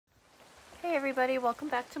Hey everybody, welcome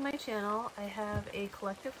back to my channel. I have a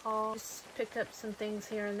collective haul. Just picked up some things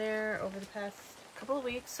here and there over the past couple of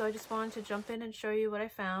weeks, so I just wanted to jump in and show you what I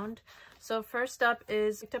found. So first up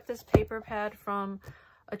is, I picked up this paper pad from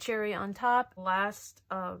A Cherry on Top. Last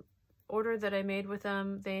order that I made with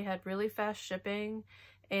them, they had really fast shipping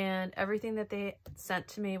and everything that they sent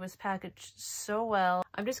to me was packaged so well.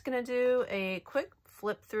 I'm just gonna do a quick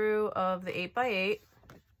flip through of the 8x8.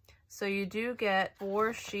 So you do get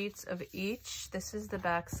 4 sheets of each. This is the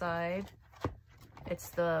back side.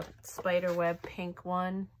 It's the spider web pink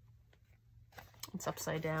one. It's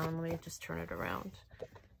upside down. Let me just turn it around.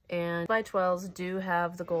 And 8x12s do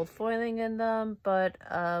have the gold foiling in them, but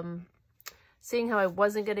seeing how I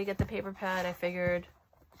wasn't going to get the paper pad, I figured,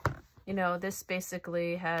 you know, this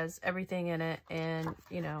basically has everything in it, and,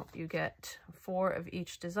 you know, you get 4 of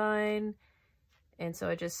each design. And so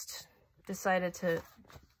I just decided to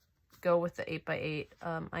go with the 8x8.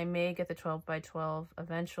 I may get the 12x12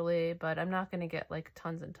 eventually, but I'm not going to get like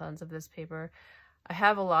tons and tons of this paper. I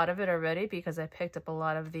have a lot of it already because I picked up a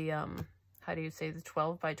lot of the, how do you say, the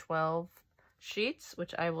 12x12 sheets,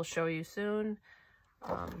 which I will show you soon.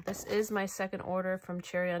 This is my second order from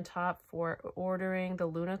Cherry on Top for ordering the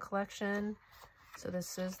Luna collection. So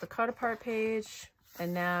this is the cut apart page,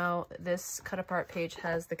 and now this cut apart page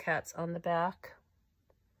has the cats on the back.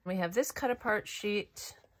 We have this cut apart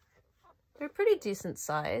sheet. They're pretty decent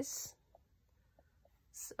size.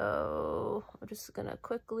 So I'm just gonna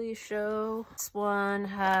quickly show. This one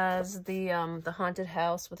has the haunted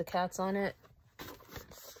house with the cats on it.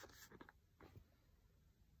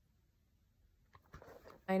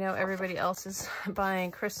 I know everybody else is buying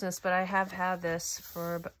Christmas, but I have had this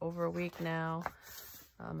for over a week now.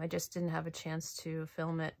 I just didn't have a chance to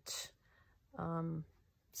film it.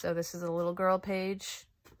 So this is a little girl page.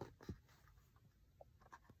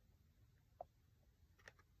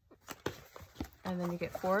 And then you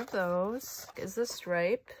get 4 of those. Is the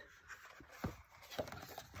stripe.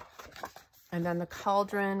 And then the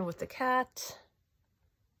cauldron with the cat.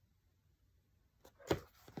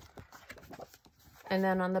 And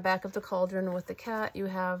then on the back of the cauldron with the cat, you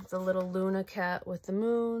have the little Luna cat with the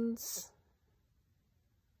moons.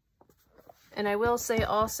 And I will say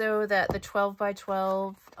also that the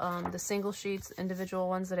 12x12, the single sheets, individual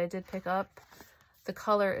ones that I did pick up, the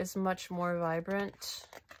color is much more vibrant.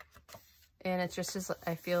 And it's just,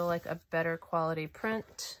 I feel like, a better quality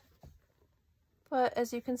print. But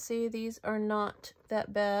as you can see, these are not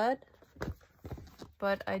that bad.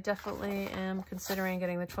 But I definitely am considering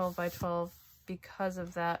getting the 12x12 because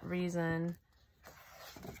of that reason.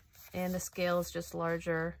 And the scale is just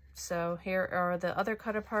larger. So here are the other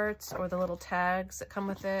cut aparts, or the little tags that come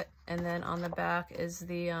with it. And then on the back is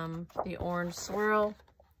the orange swirl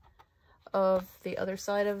of the other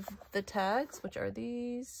side of the tags, which are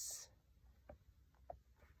these.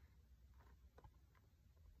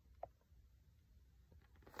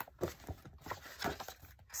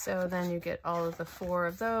 So then you get all of the 4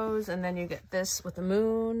 of those, and then you get this with the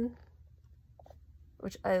moon,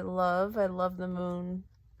 which I love. I love the moon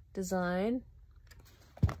design.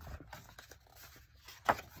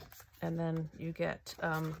 And then you get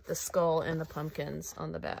the skull and the pumpkins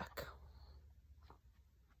on the back.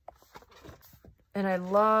 And I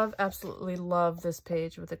love, absolutely love this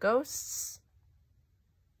page with the ghosts.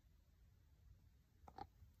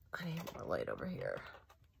 I need more light over here.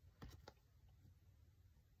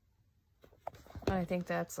 I think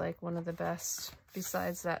that's like one of the best,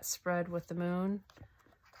 besides that spread with the moon.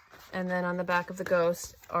 And then on the back of the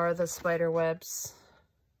ghost are the spider webs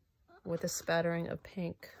with a spattering of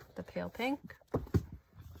pink, the pale pink.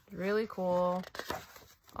 Really cool.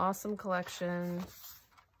 Awesome collection.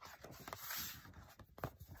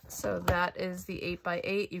 So that is the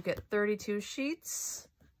 8x8. You get 32 sheets,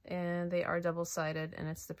 and they are double-sided, and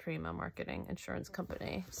it's the Prima Marketing Insurance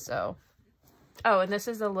Company. So, oh, and this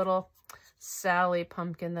is a little Sally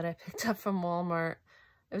pumpkin that I picked up from Walmart.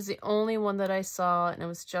 It was the only one that I saw, and it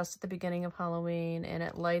was just at the beginning of Halloween, and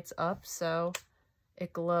it lights up, so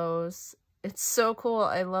it glows. It's so cool.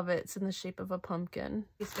 I love it. It's in the shape of a pumpkin.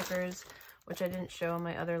 These stickers, which I didn't show in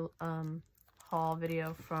my other haul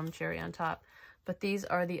video from Cherry on Top, but these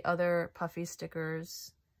are the other puffy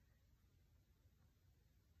stickers,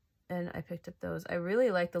 and I picked up those. I really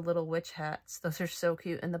like the little witch hats. Those are so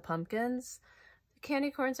cute, and the pumpkins.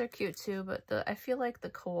 Candy corns are cute too, but I feel like the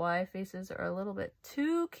kawaii faces are a little bit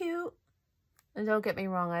too cute. And don't get me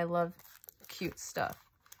wrong, I love cute stuff.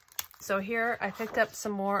 So here I picked up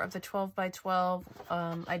some more of the 12x12.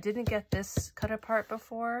 I didn't get this cut apart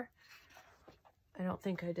before. I don't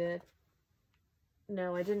think I did.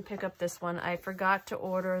 No, I didn't pick up this one. I forgot to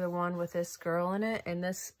order the one with this girl in it. And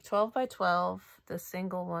this 12 by 12, the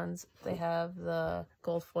single ones, they have the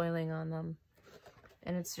gold foiling on them.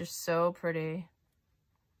 And it's just so pretty.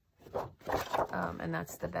 And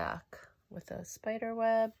that's the back with a spider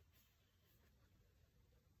web.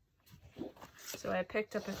 So I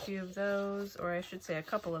picked up a few of those, or I should say a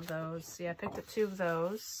couple of those. Yeah, I picked up 2 of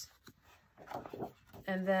those.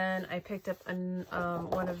 And then I picked up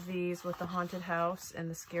one of these with the haunted house and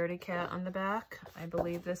the scaredy cat on the back. I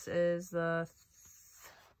believe this is the,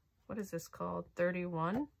 what is this called?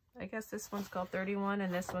 31? I guess this one's called 31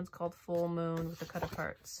 and this one's called Full Moon with the cut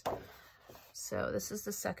aparts. So this is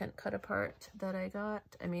the second cut apart that I got.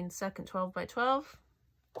 I mean, second 12 by 12.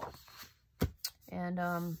 And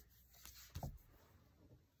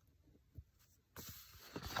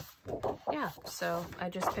yeah, so I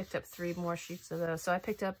just picked up 3 more sheets of those. So I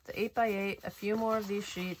picked up the 8 by 8, a few more of these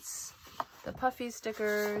sheets, the puffy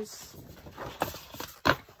stickers,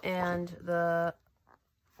 and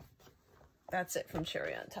that's it from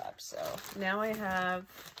Cherry on Top. So now I have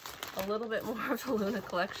a little bit more of the Luna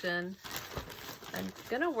collection. I'm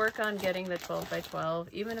gonna work on getting the 12 by 12,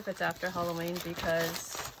 even if it's after Halloween,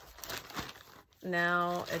 because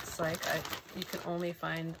now it's like you can only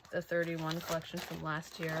find the 31 collection from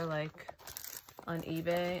last year, like on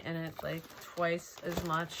eBay, and it's like twice as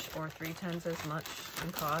much or 3 times as much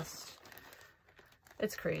in cost.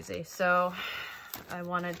 It's crazy. So I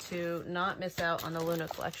wanted to not miss out on the Luna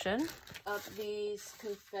collection. Of these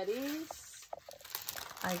confettis,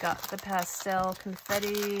 I got the pastel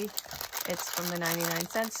confetti. It's from the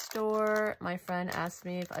 99-cent store. My friend asked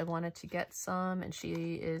me if I wanted to get some, and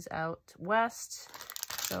she is out west.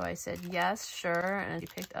 So I said yes, sure. And she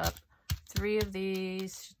picked up 3 of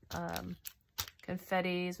these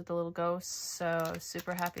confettis with the little ghosts. So I was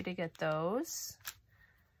super happy to get those.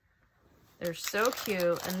 They're so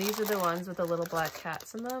cute. And these are the ones with the little black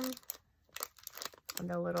cats in them. And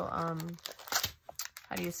the little, how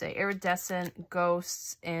do you say, iridescent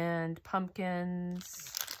ghosts and pumpkins.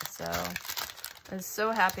 So I was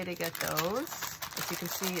so happy to get those. As you can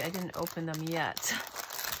see, I didn't open them yet.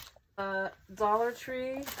 Dollar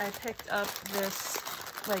Tree, I picked up this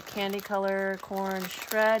like candy color corn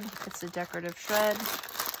shred. It's a decorative shred.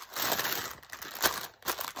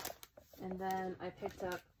 And then I picked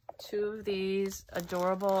up 2 of these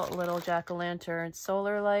adorable little jack-o'-lantern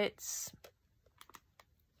solar lights.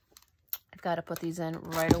 I've got to put these in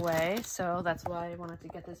right away, so that's why I wanted to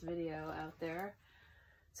get this video out there.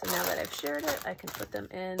 So now that I've shared it, I can put them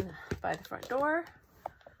in by the front door.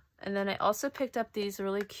 And then I also picked up these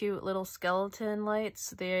really cute little skeleton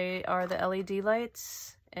lights. They are the LED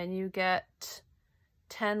lights, and you get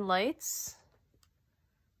 10 lights.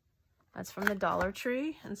 That's from the Dollar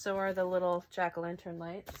Tree, and so are the little jack-o'-lantern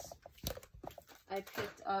lights. I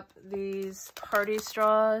picked up these party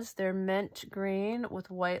straws. They're mint green with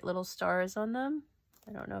white little stars on them.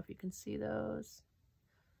 I don't know if you can see those.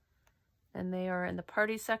 And they are in the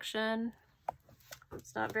party section.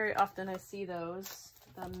 It's not very often I see those,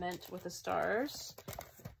 the mint with the stars.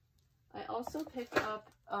 I also picked up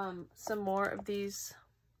some more of these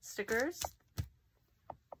stickers.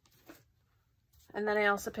 And then I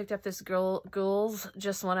also picked up this Ghouls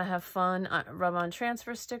Just Want to Have Fun rub-on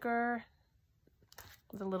transfer sticker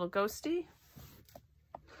with a little ghosty.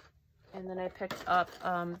 And then I picked up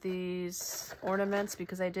these ornaments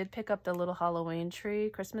because I did pick up the little Halloween tree,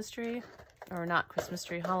 Christmas tree, or not Christmas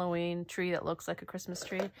tree, Halloween tree that looks like a Christmas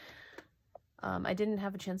tree. I didn't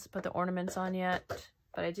have a chance to put the ornaments on yet,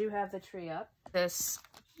 but I do have the tree up. This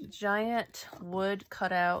giant wood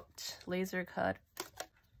cutout, laser cut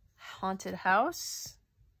haunted house.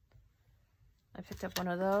 I picked up one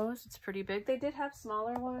of those. It's pretty big. They did have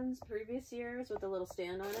smaller ones previous years with a little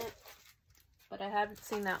stand on it, but I haven't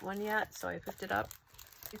seen that one yet, so I picked it up.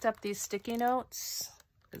 Picked up these sticky notes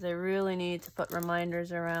because I really need to put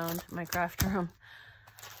reminders around my craft room.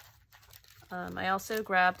 I also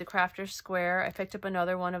grabbed the Crafter Square. I picked up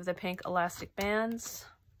another one of the pink elastic bands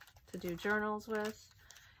to do journals with.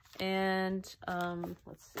 And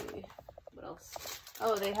let's see, what else?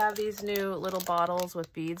 Oh, they have these new little bottles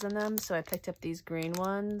with beads in them. So I picked up these green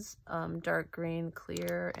ones, dark green,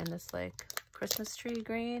 clear, and this like Christmas tree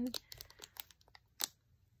green.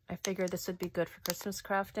 I figured this would be good for Christmas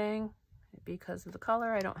crafting because of the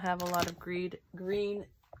color. I don't have a lot of green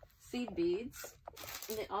seed beads.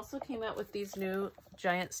 And they also came out with these new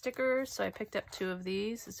giant stickers, so I picked up 2 of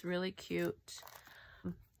these. It's really cute.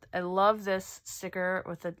 I love this sticker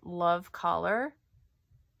with a love collar,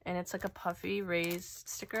 and it's like a puffy raised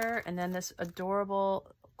sticker. And then this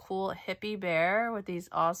adorable, cool hippie bear with these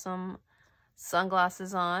awesome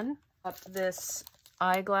sunglasses on. Up this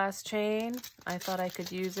eyeglass chain. I thought I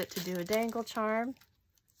could use it to do a dangle charm.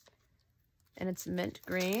 And it's mint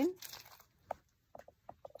green.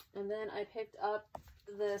 And then I picked up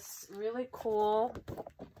this really cool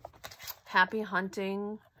Happy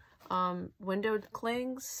Hunting window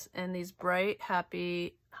clings and these bright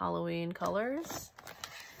happy Halloween colors.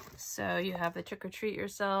 So you have the Trick or Treat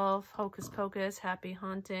Yourself, Hocus Pocus, Happy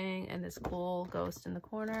Hunting, and this cool ghost in the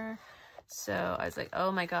corner. So I was like,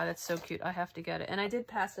 oh my god, that's so cute. I have to get it. And I did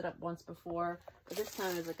pass it up once before, but this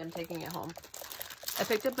time it's like I'm taking it home. I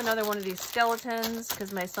picked up another one of these skeletons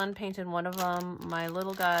because my son painted one of them, my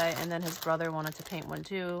little guy, and then his brother wanted to paint one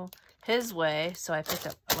too, his way. So I picked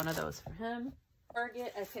up one of those for him.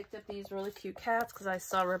 Target, I picked up these really cute cats because I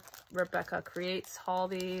saw Rebecca Creates haul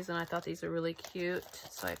these and I thought these are really cute.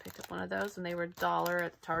 So I picked up one of those and they were $1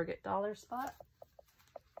 at the Target dollar spot.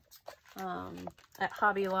 At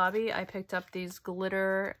Hobby Lobby, I picked up these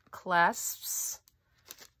glitter clasps.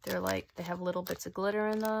 They're like, they have little bits of glitter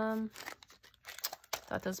in them.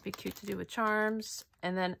 Thought those would be cute to do with charms.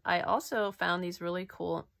 And then I also found these really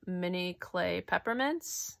cool mini clay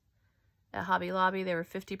peppermints. At Hobby Lobby, they were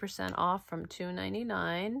 50% off from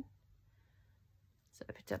 $2.99. So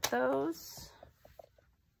I picked up those.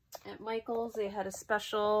 At Michael's, they had a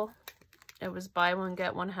special. It was buy one,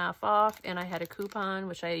 get one half off. And I had a coupon,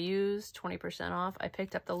 which I used, 20% off. I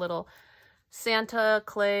picked up the little Santa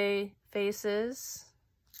clay faces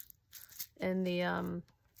in the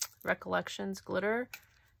Recollections glitter.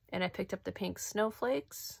 And I picked up the pink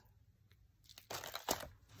snowflakes.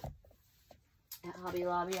 At Hobby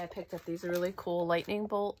Lobby, I picked up these really cool lightning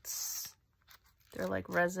bolts. They're like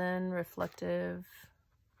resin reflective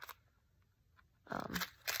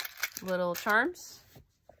little charms.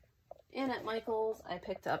 And at Michael's, I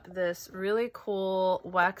picked up this really cool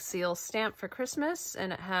wax seal stamp for Christmas.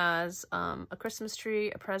 And it has a Christmas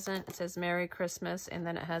tree, a present. It says Merry Christmas. And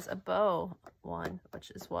then it has a bow one, which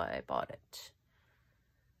is why I bought it.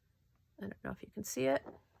 I don't know if you can see it.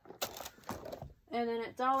 And then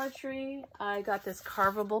at Dollar Tree, I got this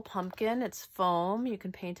carvable pumpkin. It's foam. You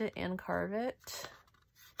can paint it and carve it.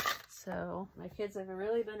 So my kids have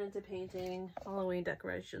really been into painting Halloween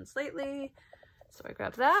decorations lately. So I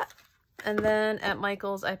grabbed that. And then at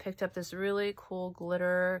Michael's, I picked up this really cool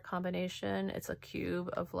glitter combination. It's a cube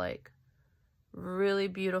of like really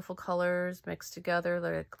beautiful colors mixed together,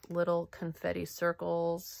 like little confetti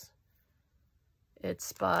circles.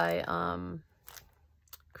 It's by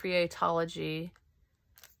Creatology.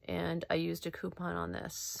 And I used a coupon on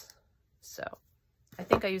this. So I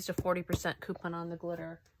think I used a 40% coupon on the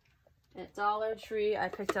glitter. At Dollar Tree, I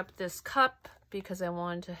picked up this cup because I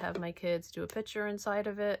wanted to have my kids do a picture inside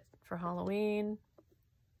of it for Halloween.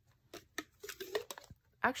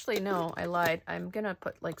 Actually, no, I lied. I'm gonna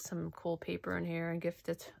put like some cool paper in here and gift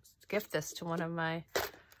this to one of my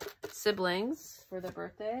siblings for their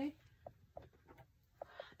birthday.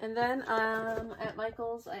 And then at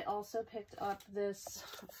Michael's, I also picked up this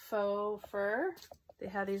faux fur. They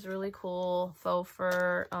had these really cool faux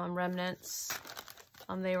fur remnants.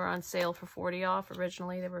 They were on sale for $40 off.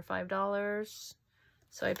 Originally, they were $5.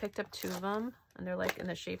 So I picked up 2 of them, and they're like in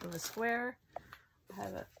the shape of a square. I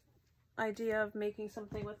have an idea of making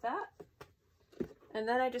something with that. And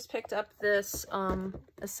then I just picked up this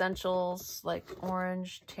Essentials, like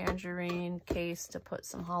orange tangerine case to put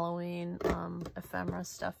some Halloween ephemera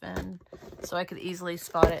stuff in. So I could easily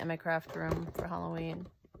spot it in my craft room for Halloween.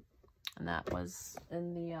 And that was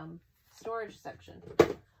in the storage section.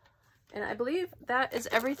 And I believe that is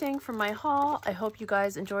everything from my haul. I hope you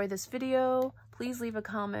guys enjoy this video. Please leave a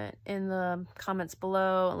comment in the comments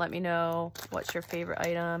below and let me know what's your favorite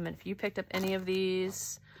item. And if you picked up any of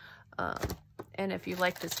these. And if you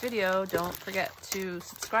like this video, don't forget to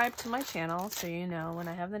subscribe to my channel so you know when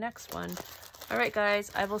I have the next one. Alright guys,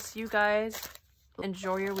 I will see you guys.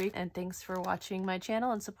 Enjoy your week and thanks for watching my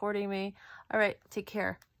channel and supporting me. Alright, take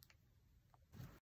care.